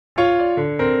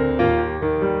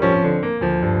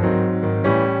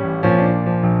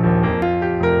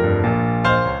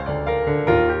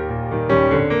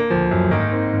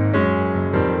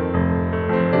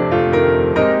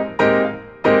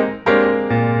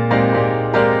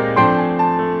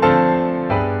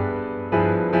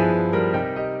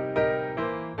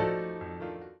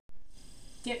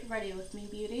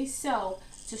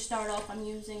To start off, I'm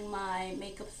using my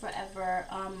Makeup Forever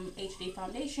HD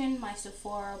foundation, my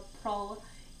Sephora Pro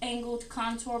angled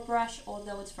contour brush.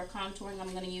 Although it's for contouring,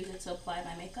 I'm going to use it to apply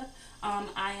my makeup.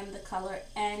 I am the color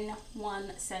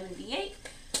N178,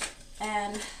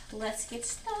 and let's get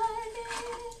started.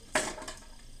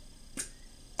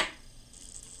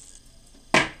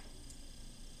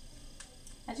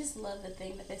 I just love the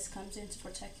thing that this comes in to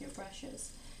protect your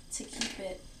brushes, to keep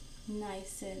it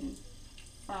nice and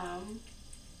firm.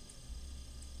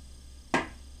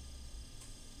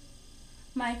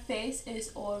 My face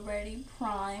is already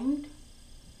primed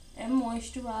and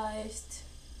moisturized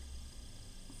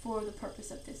for the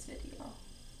purpose of this video.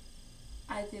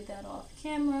 I did that off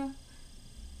camera.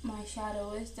 My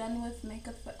shadow is done with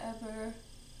Makeup Forever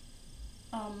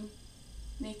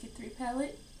Naked 3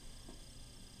 palette.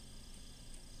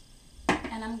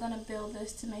 And I'm going to build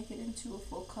this to make it into a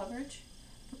full coverage,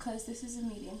 because this is a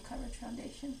medium coverage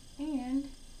foundation and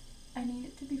I need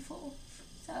it to be full.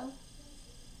 So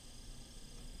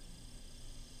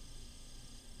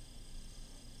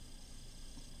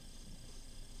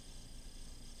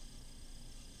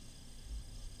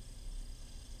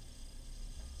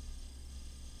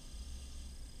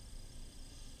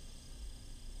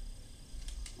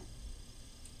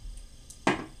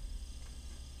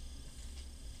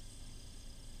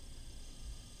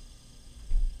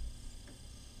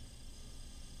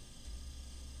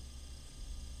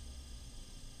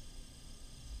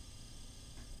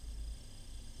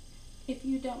if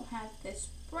you don't have this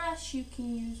brush, you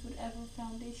can use whatever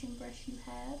foundation brush you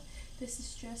have. This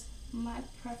is just my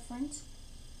preference.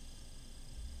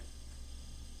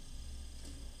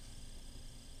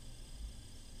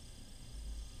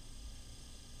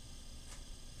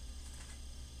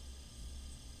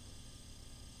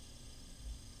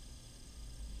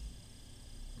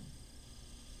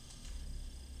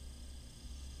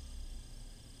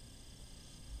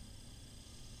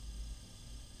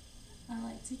 I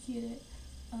like to get it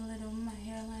a little on my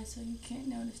hairline so you can't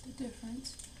notice the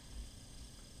difference.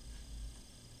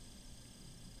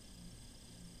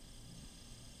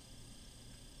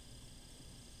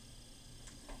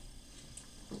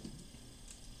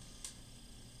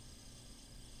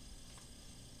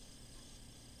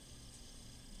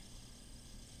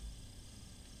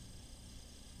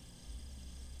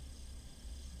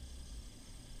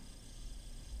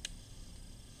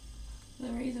 The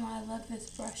reason why I love this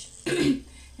brush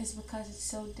is because it's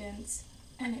so dense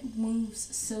and it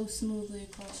moves so smoothly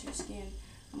across your skin.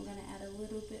 I'm going to add a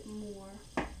little bit more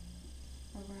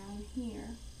around here,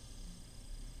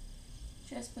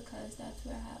 just because that's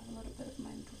where I have a little bit of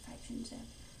my imperfections in.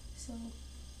 So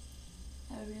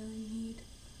I really need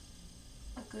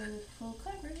a good full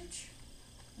coverage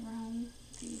around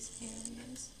these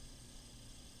areas.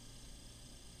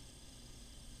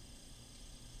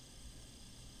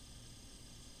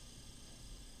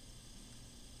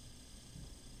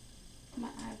 My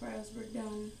eyebrows were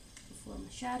done before my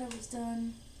shadow was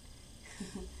done.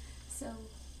 So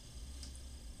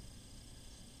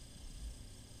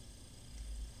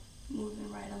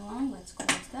moving right along, let's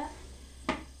close that.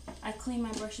 I clean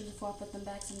my brushes before I put them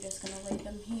back, so I'm just going to lay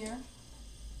them here.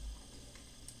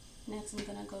 Next, I'm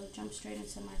going to jump straight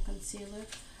into my concealer.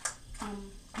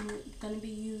 I'm going to be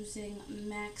using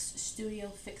MAC's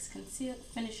Studio Studio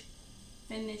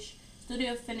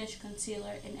Finish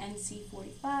Concealer in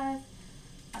NC45.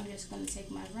 I'm just going to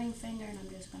take my ring finger and I'm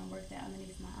just going to work that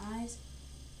underneath my eyes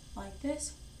like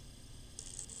this,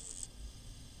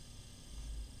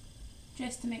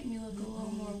 just to make me look a little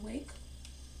more awake.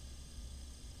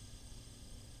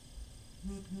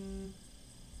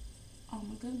 Oh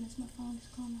my goodness, my phone is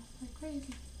going off like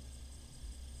crazy.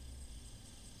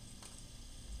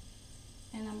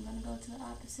 And I'm going to go to the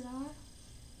opposite eye.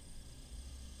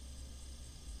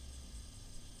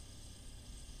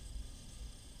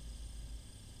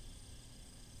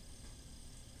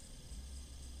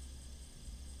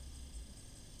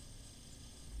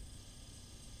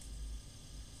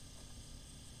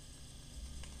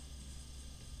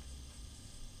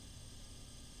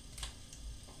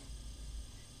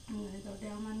 I'm going to go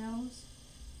down my nose,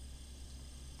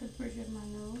 the bridge of my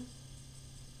nose,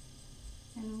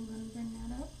 and I'm going to bring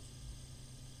that up.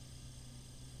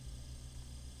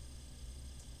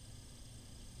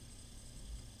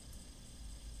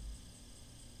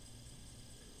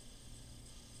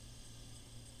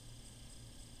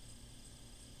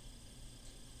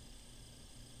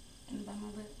 And by my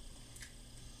lip.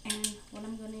 And what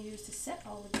I'm going to use to set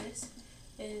all of this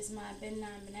is my Ben 9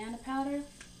 banana powder.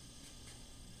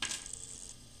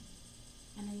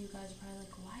 I know you guys are probably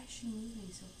like, why is she moving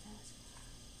so fast?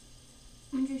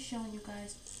 I'm just showing you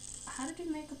guys how to do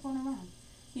makeup on her own.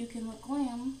 you can look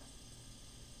glam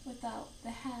without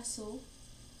the hassle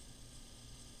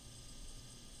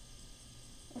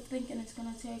of thinking it's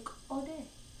gonna take all day.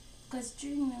 Because it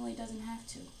genuinely doesn't have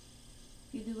to.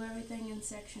 You do everything in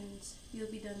sections,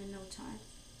 you'll be done in no time.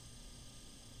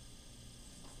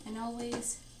 And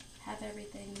always have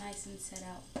everything nice and set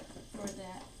out for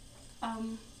that.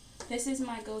 This is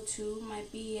my go-to, my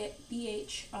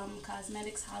BH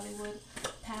Cosmetics Hollywood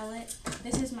palette.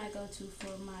 This is my go-to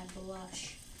for my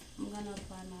blush. I'm going to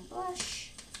apply my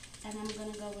blush, and I'm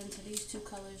going to go into these two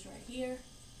colors right here.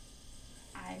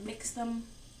 I mix them.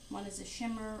 One is a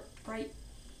shimmer, bright,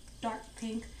 dark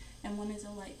pink, and one is a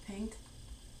light pink.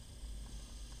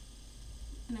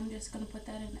 And I'm just going to put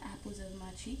that in the apples of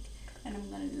my cheek, and I'm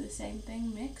going to do the same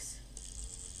thing, mix.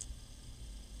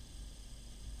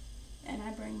 And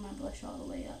I bring my blush all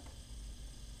the way up.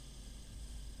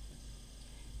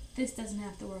 This doesn't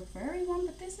have to work for everyone,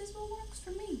 but this is what works for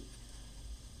me.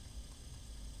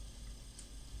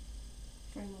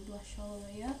 Bring my blush all the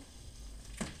way up.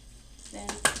 Then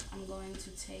I'm going to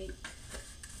take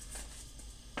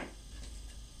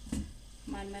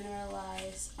my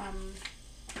mineralized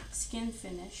skin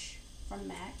finish from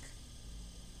MAC,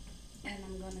 and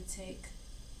I'm going to take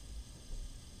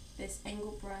this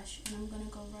angle brush, and I'm going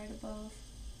to go right above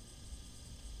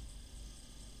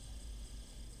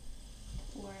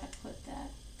where I put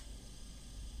that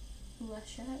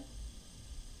blush at.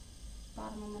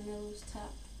 Bottom of my nose,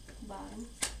 top, bottom.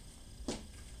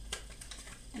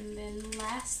 And then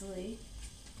lastly,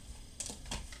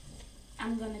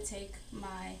 I'm going to take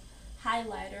my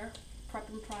highlighter, Prep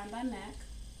and Prime by MAC,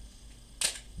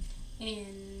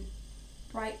 in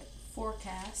Bright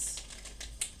Forecast.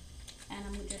 And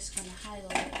I'm just going to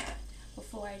highlight.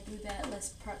 Before I do that, let's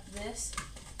prep this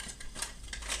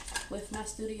with my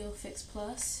Studio Fix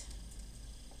Plus.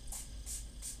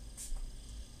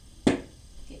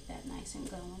 Get that nice and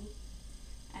going.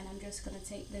 And I'm just going to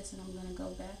take this and I'm going to go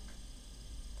back.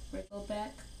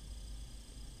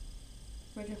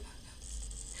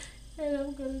 And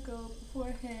I'm going to go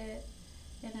forehead.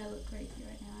 And I look crazy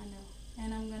right now, I know.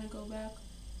 And I'm going to go back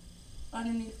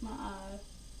underneath my eye.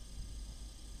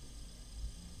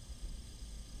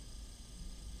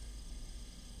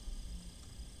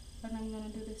 And I'm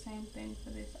going to do the same thing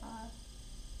for this eye.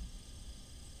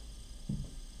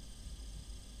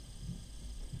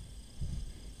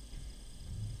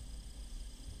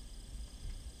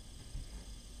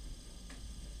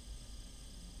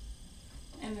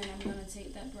 And then I'm going to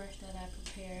take that brush that I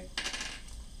prepared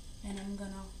and I'm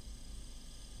going to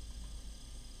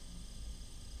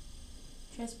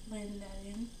just blend that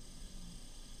in.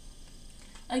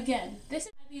 Again, this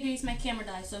is my beauties, my camera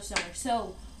died, so sorry.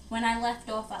 So when I left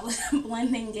off, I was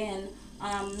blending in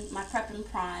my Prep and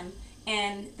Prime,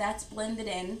 and that's blended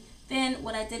in. Then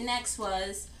what I did next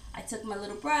was I took my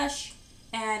little brush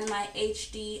and my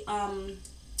HD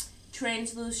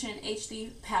translucent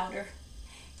HD powder,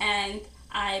 and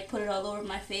I put it all over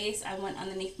my face. I went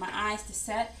underneath my eyes to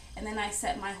set, and then I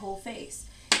set my whole face.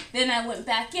 Then I went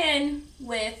back in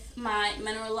with my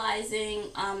mineralizing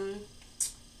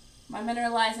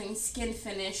skin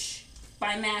finish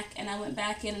by MAC, and I went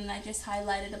back in and I just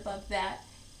highlighted above that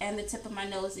and the tip of my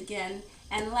nose again.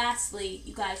 And lastly,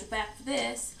 you guys are back for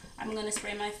this. I'm going to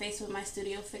spray my face with my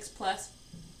Studio Fix Plus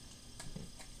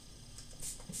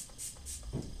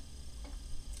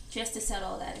just to set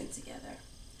all that in together.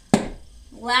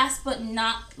 Last but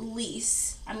not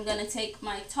least, I'm going to take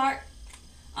my Tarte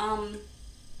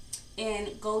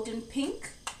in golden pink,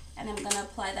 and I'm going to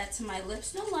apply that to my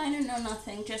lips. No liner, no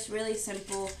nothing, just really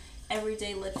simple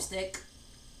everyday lipstick.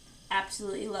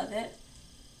 Absolutely love it.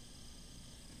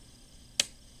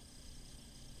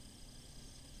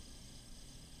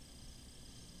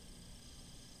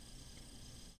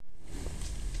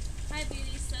 Hi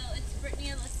beauties, so it's Brittany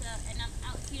Alyssa, and I'm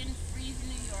out here in freezing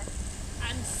New York.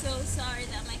 I'm so sorry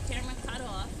that my camera cut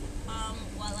off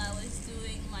while I was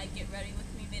doing my Get Ready With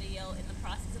Me video in the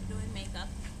process of doing makeup.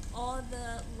 All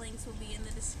the links will be in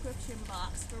the description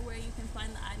box for where you can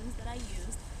find the items that I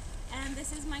used. And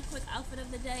this is my quick outfit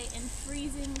of the day in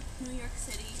freezing New York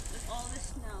City with all the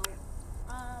snow.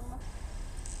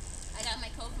 I got my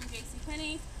coat from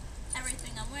JCPenney.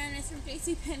 Everything I'm wearing is from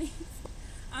JCPenney.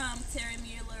 Theirry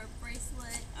Mugler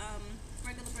bracelet,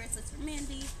 regular bracelets from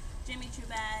Mandee, Jimmy Choo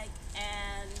bag,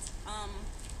 and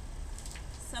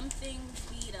something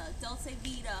Vita, Dolce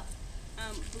Vita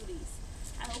booties.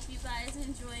 I hope you guys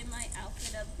enjoy my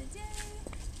outfit of the day,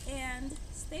 and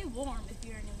stay warm if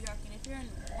you're in New York, and if you're in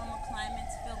warmer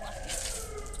climates, feel lucky.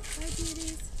 Bye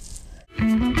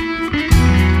beauties.